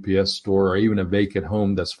in a UPS store or even a vacant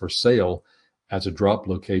home that's for sale as a drop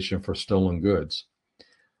location for stolen goods.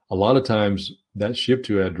 A lot of times that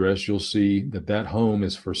ship-to address, you'll see that home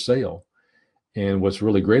is for sale. And what's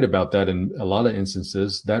really great about that, in a lot of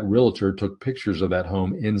instances, that realtor took pictures of that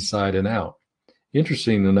home inside and out.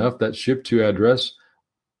 Interesting enough, that ship-to address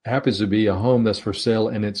happens to be a home that's for sale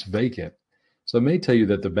and it's vacant. So it may tell you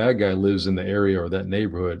that the bad guy lives in the area or that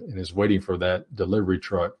neighborhood and is waiting for that delivery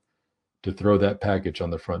truck to throw that package on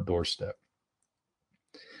the front doorstep.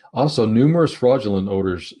 Also, numerous fraudulent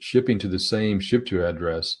orders shipping to the same ship-to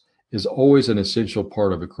address is always an essential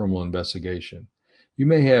part of a criminal investigation. you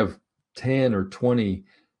may have 10 or 20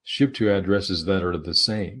 ship to addresses that are the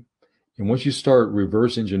same. And once you start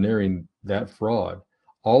reverse engineering that fraud,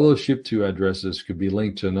 all those ship to addresses could be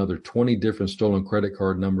linked to another 20 different stolen credit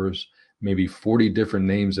card numbers, maybe 40 different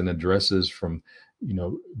names and addresses from,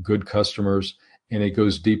 good customers. And it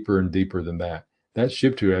goes deeper and deeper than that. That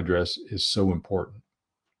ship to address is so important.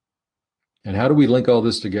 And how do we link all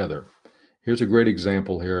this together? Here's a great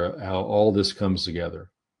example here how all this comes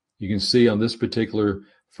together. You can see on this particular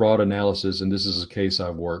fraud analysis, and this is a case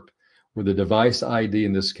I've worked, where the device ID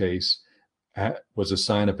in this case was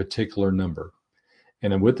assigned a particular number.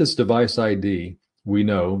 And with this device ID, we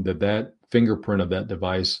know that that fingerprint of that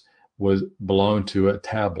device belonged to a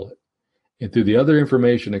tablet. And through the other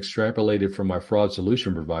information extrapolated from my fraud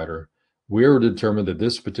solution provider, we were determined that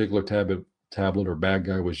this particular tablet or bad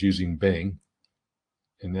guy was using Bing.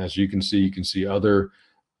 And as you can see other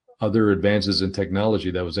advances in technology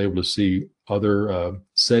that was able to see other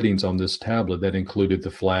settings on this tablet that included the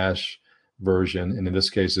flash version. And in this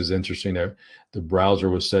case, it's interesting that the browser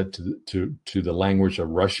was set to the language of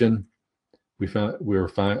Russian. We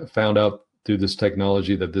found out through this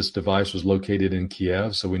technology that this device was located in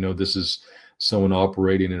Kiev. So we know this is someone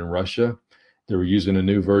operating in Russia. They were using a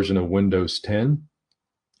new version of Windows 10,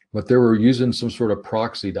 but they were using some sort of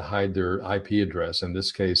proxy to hide their IP address. In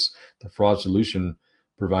this case, the fraud solution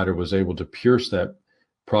provider was able to pierce that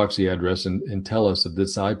proxy address and tell us that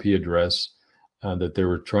this IP address that they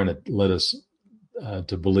were trying to let us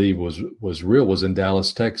to believe was real was in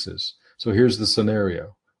Dallas, Texas. So here's the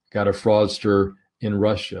scenario. Got a fraudster in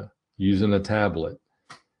Russia using a tablet.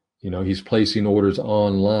 He's placing orders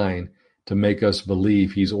online to make us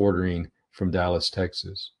believe he's ordering from Dallas,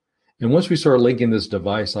 Texas. And once we start linking this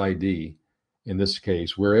device ID, in this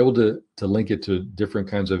case, we're able to link it to different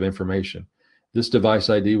kinds of information. This device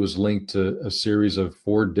ID was linked to a series of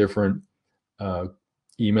 4 different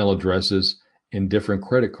email addresses and different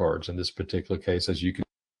credit cards in this particular case, as you can.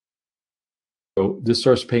 So this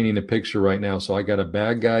starts painting a picture right now. So I got a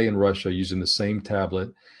bad guy in Russia using the same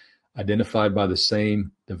tablet, identified by the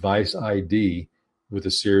same device ID with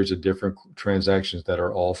a series of different transactions that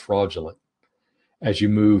are all fraudulent. As you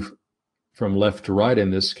move from left to right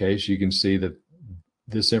in this case, you can see that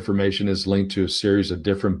this information is linked to a series of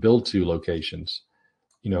different bill-to locations.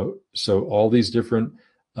 So all these different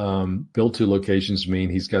bill-to locations mean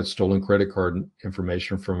he's got stolen credit card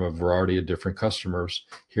information from a variety of different customers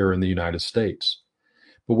here in the United States.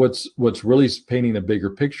 But what's really painting a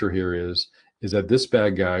bigger picture here is that this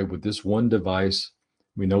bad guy with this one device,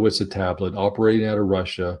 we know it's a tablet, operating out of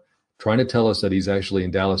Russia, trying to tell us that he's actually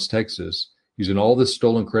in Dallas, Texas, using all this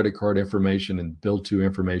stolen credit card information and bill-to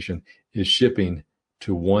information, is shipping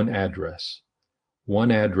to one address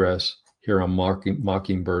here on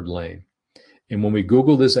Mockingbird Lane. And when we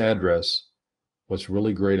Google this address, what's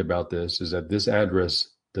really great about this is that this address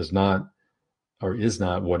is not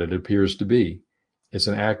what it appears to be. It's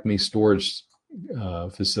an Acme storage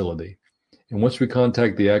facility. And once we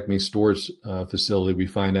contact the Acme storage facility, we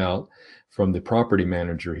find out from the property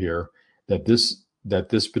manager here that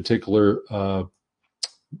this particular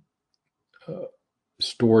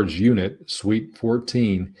storage unit, Suite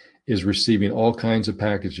 14, is receiving all kinds of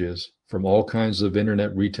packages from all kinds of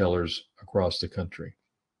internet retailers across the country.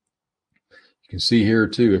 You can see here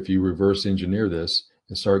too, if you reverse engineer this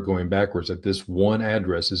and start going backwards, that this one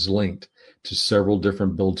address is linked to several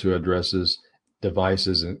different bill-to addresses,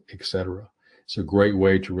 devices, etc. It's a great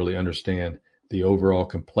way to really understand the overall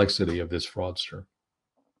complexity of this fraudster.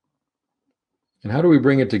 And how do we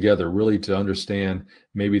bring it together really to understand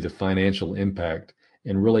maybe the financial impact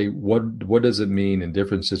and really what does it mean in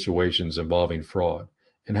different situations involving fraud,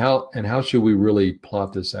 and how should we really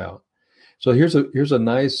plot this out? So here's a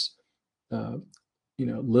nice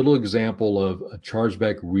little example of a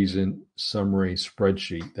chargeback reason summary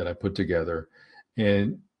spreadsheet that I put together,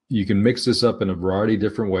 and you can mix this up in a variety of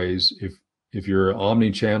different ways. If you're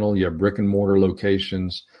omni-channel, you have brick and mortar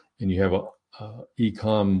locations, and you have a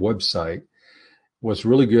e-com website. What's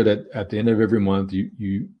really good at the end of every month,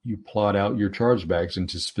 you plot out your chargebacks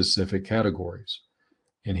into specific categories.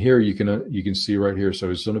 And here you can see right here.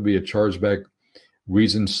 So it's going to be a chargeback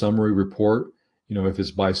reason summary report. If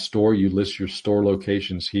it's by store, you list your store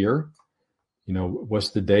locations here.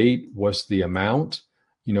 What's the date? What's the amount?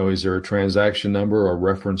 Is there a transaction number or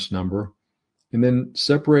reference number? And then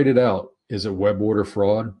separate it out. Is it web order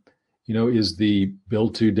fraud? Is the bill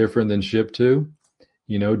to different than ship to?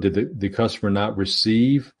 Did the customer not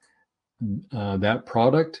receive that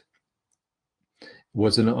product?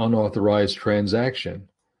 Was it an unauthorized transaction?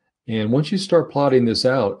 And once you start plotting this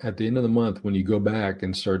out at the end of the month, when you go back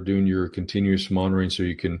and start doing your continuous monitoring so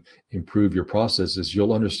you can improve your processes,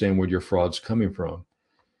 you'll understand where your fraud's coming from.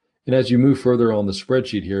 And as you move further on the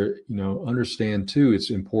spreadsheet here, understand too,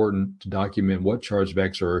 it's important to document what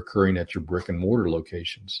chargebacks are occurring at your brick and mortar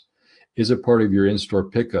locations. Is it part of your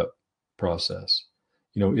in-store pickup process?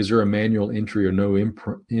 Is there a manual entry or no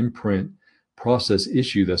imprint process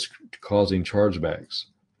issue that's causing chargebacks?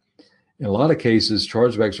 In a lot of cases,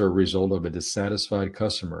 chargebacks are a result of a dissatisfied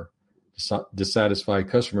customer. Dissatisfied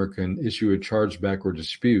customer can issue a chargeback or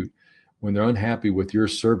dispute when they're unhappy with your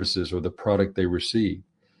services or the product they receive.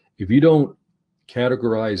 If you don't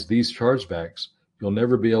categorize these chargebacks, you'll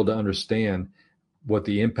never be able to understand what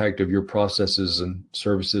the impact of your processes and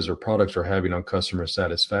services or products are having on customer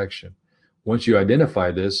satisfaction. Once you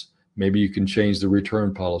identify this, maybe you can change the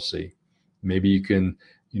return policy. Maybe you can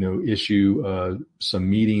issue some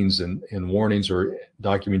meetings and warnings or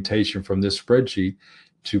documentation from this spreadsheet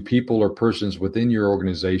to people or persons within your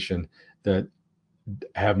organization that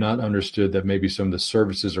have not understood that maybe some of the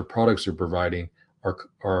services or products they're providing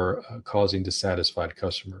are causing dissatisfied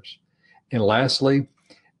customers. And lastly,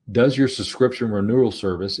 does your subscription renewal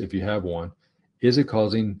service, if you have one, is it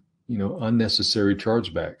causing unnecessary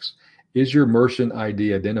chargebacks? Is your merchant ID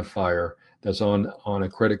identifier that's on a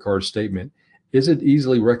credit card statement, is it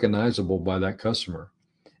easily recognizable by that customer?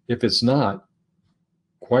 If it's not,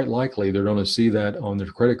 quite likely they're going to see that on their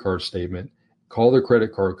credit card statement, call their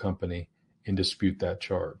credit card company, and dispute that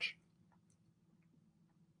charge.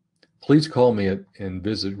 Please call me and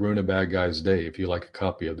visit Ruin a Bad Guy's Day if you like a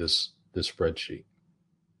copy of this spreadsheet.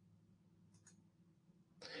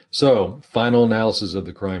 So, final analysis of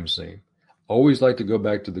the crime scene. Always like to go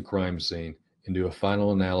back to the crime scene and do a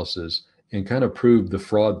final analysis and kind of prove the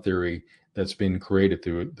fraud theory that's been created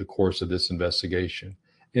through the course of this investigation.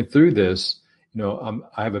 And through this,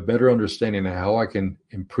 I have a better understanding of how I can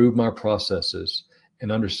improve my processes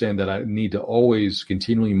and understand that I need to always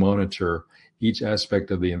continually monitor each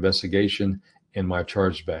aspect of the investigation and my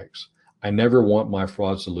chargebacks. I never want my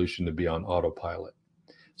fraud solution to be on autopilot.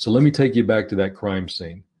 So let me take you back to that crime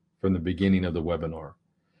scene from the beginning of the webinar.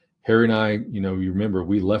 Harry and I, you remember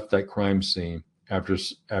we left that crime scene after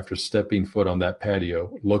stepping foot on that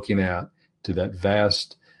patio, looking out to that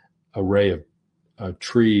vast array of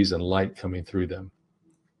trees and light coming through them.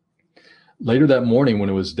 Later that morning when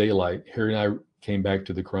it was daylight, Harry and I came back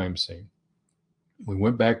to the crime scene. We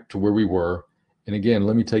went back to where we were. And again,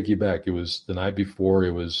 let me take you back. It was the night before.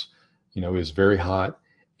 It was, it was very hot,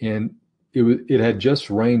 and it had just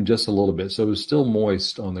rained just a little bit. So it was still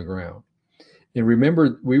moist on the ground. And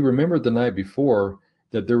we remembered the night before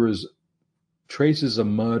that there was traces of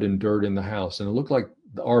mud and dirt in the house. And it looked like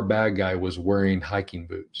our bad guy was wearing hiking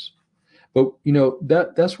boots. But,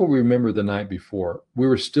 that's what we remember the night before. We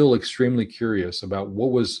were still extremely curious about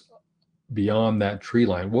what was beyond that tree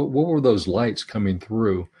line. What were those lights coming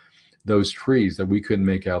through those trees that we couldn't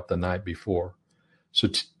make out the night before? So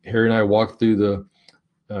Harry and I walked through the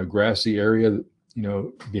grassy area,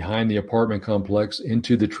 behind the apartment complex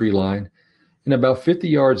into the tree line. And about 50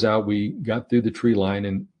 yards out, we got through the tree line,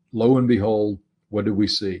 and lo and behold, what did we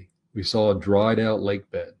see? We saw a dried out lake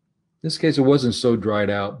bed. In this case, it wasn't so dried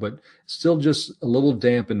out, but still just a little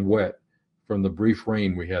damp and wet from the brief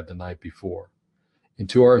rain we had the night before. And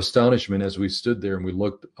to our astonishment, as we stood there and we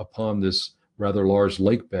looked upon this rather large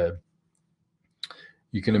lake bed,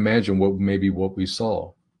 you can imagine what we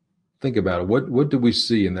saw. Think about it. What did we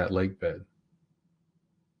see in that lake bed?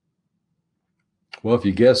 Well, if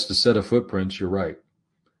you guessed a set of footprints, you're right.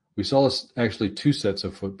 We saw actually two sets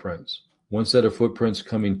of footprints. One set of footprints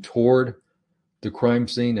coming toward the crime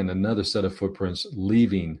scene and another set of footprints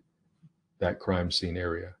leaving that crime scene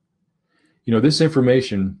area. This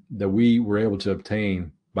information that we were able to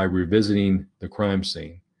obtain by revisiting the crime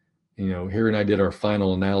scene, Harry and I did our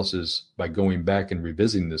final analysis by going back and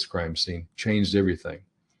revisiting this crime scene, changed everything.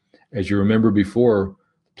 As you remember before,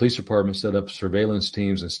 the police department set up surveillance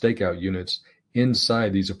teams and stakeout units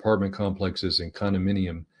inside these apartment complexes and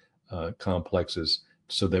condominium complexes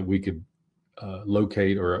so that we could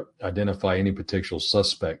locate or identify any potential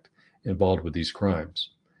suspect involved with these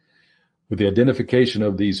crimes. With the identification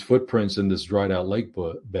of these footprints in this dried out lake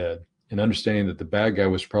bed and understanding that the bad guy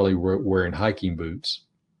was probably wearing hiking boots,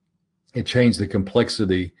 it changed the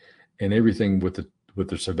complexity and everything with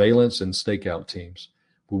the surveillance and stakeout teams.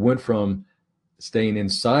 We went from staying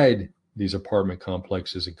inside these apartment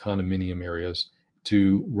complexes and condominium areas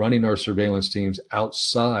to running our surveillance teams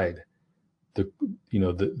outside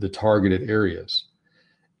the targeted areas.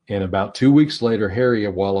 And about 2 weeks later, Harry,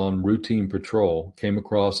 while on routine patrol, came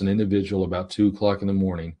across an individual about 2 o'clock in the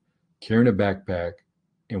morning carrying a backpack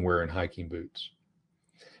and wearing hiking boots.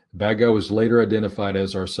 The bad guy was later identified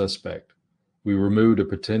as our suspect. We removed a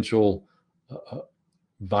potential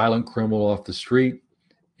violent criminal off the street,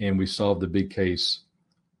 and we solved the big case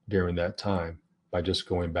during that time by just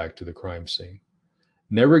going back to the crime scene.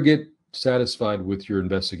 Never get satisfied with your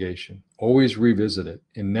investigation. Always revisit it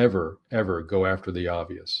and never, ever go after the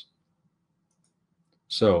obvious.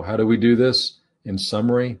 So how do we do this? In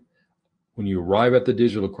summary, when you arrive at the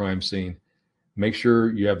digital crime scene, make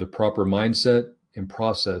sure you have the proper mindset and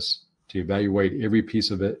process to evaluate every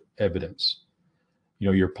piece of evidence.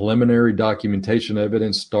 Your preliminary documentation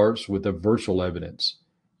evidence starts with the virtual evidence.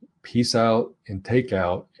 Piece out and take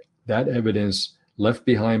out that evidence left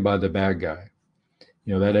behind by the bad guy.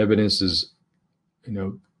 That evidence is,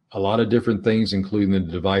 a lot of different things, including the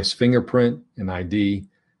device fingerprint and ID.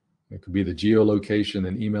 It could be the geolocation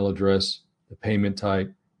and email address, the payment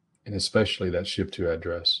type, and especially that ship to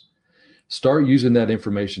address. Start using that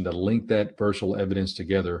information to link that virtual evidence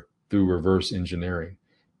together through reverse engineering.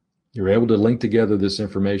 You're able to link together this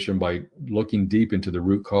information by looking deep into the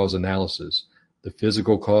root cause analysis, the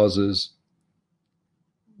physical causes,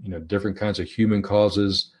 different kinds of human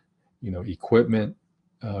causes, equipment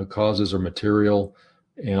causes or material,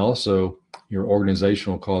 and also your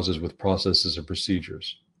organizational causes with processes and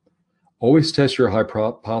procedures. Always test your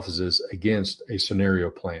hypothesis against a scenario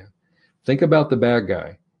plan. Think about the bad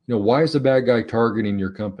guy. Why is the bad guy targeting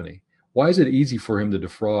your company? Why is it easy for him to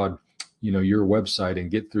defraud, your website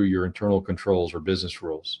and get through your internal controls or business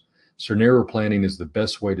rules? Scenario planning is the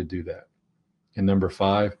best way to do that. And number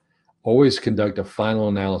 5, always conduct a final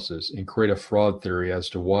analysis and create a fraud theory as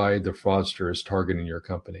to why the fraudster is targeting your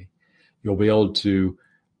company. You'll be able to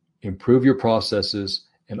improve your processes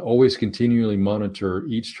and always continually monitor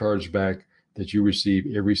each chargeback that you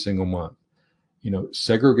receive every single month.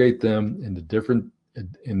 Segregate them into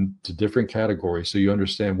different categories so you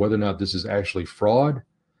understand whether or not this is actually fraud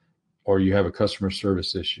or you have a customer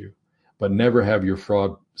service issue, but never have your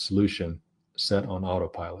fraud solution set on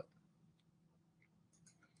autopilot.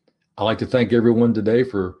 I'd like to thank everyone today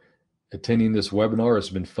for attending this webinar. It's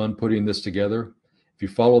been fun putting this together. If you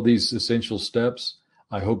follow these essential steps,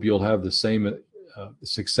 I hope you'll have the same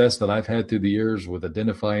success that I've had through the years with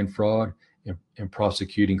identifying fraud and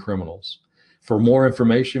prosecuting criminals. For more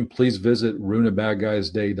information, please visit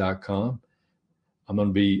ruinabadguysday.com. I'm going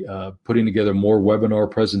to be putting together more webinar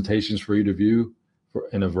presentations for you to view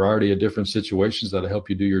in a variety of different situations that'll help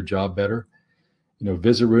you do your job better.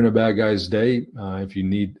 Visit Ruin a Bad Guy's Day if you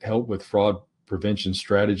need help with fraud prevention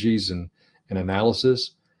strategies and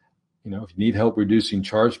analysis. If you need help reducing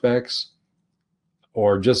chargebacks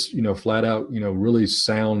or just, flat out, really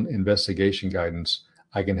sound investigation guidance,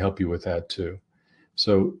 I can help you with that too.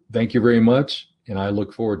 So thank you very much, and I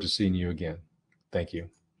look forward to seeing you again. Thank you.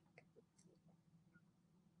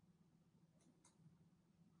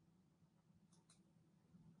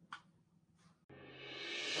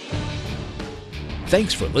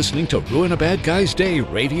 Thanks for listening to Ruin a Bad Guy's Day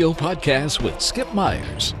radio podcast with Skip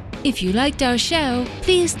Myers. If you liked our show,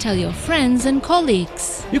 please tell your friends and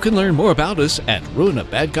colleagues. You can learn more about us at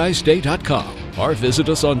ruinabadguysday.com or visit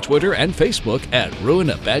us on Twitter and Facebook at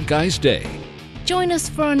Ruin a Bad Guy's Day. Join us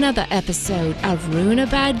for another episode of Ruin a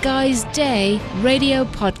Bad Guy's Day radio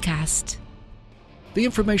podcast. The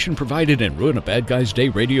information provided in Ruin a Bad Guy's Day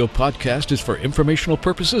radio podcast is for informational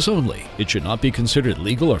purposes only. It should not be considered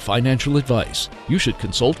legal or financial advice. You should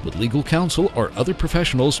consult with legal counsel or other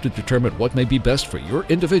professionals to determine what may be best for your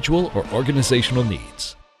individual or organizational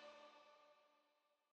needs.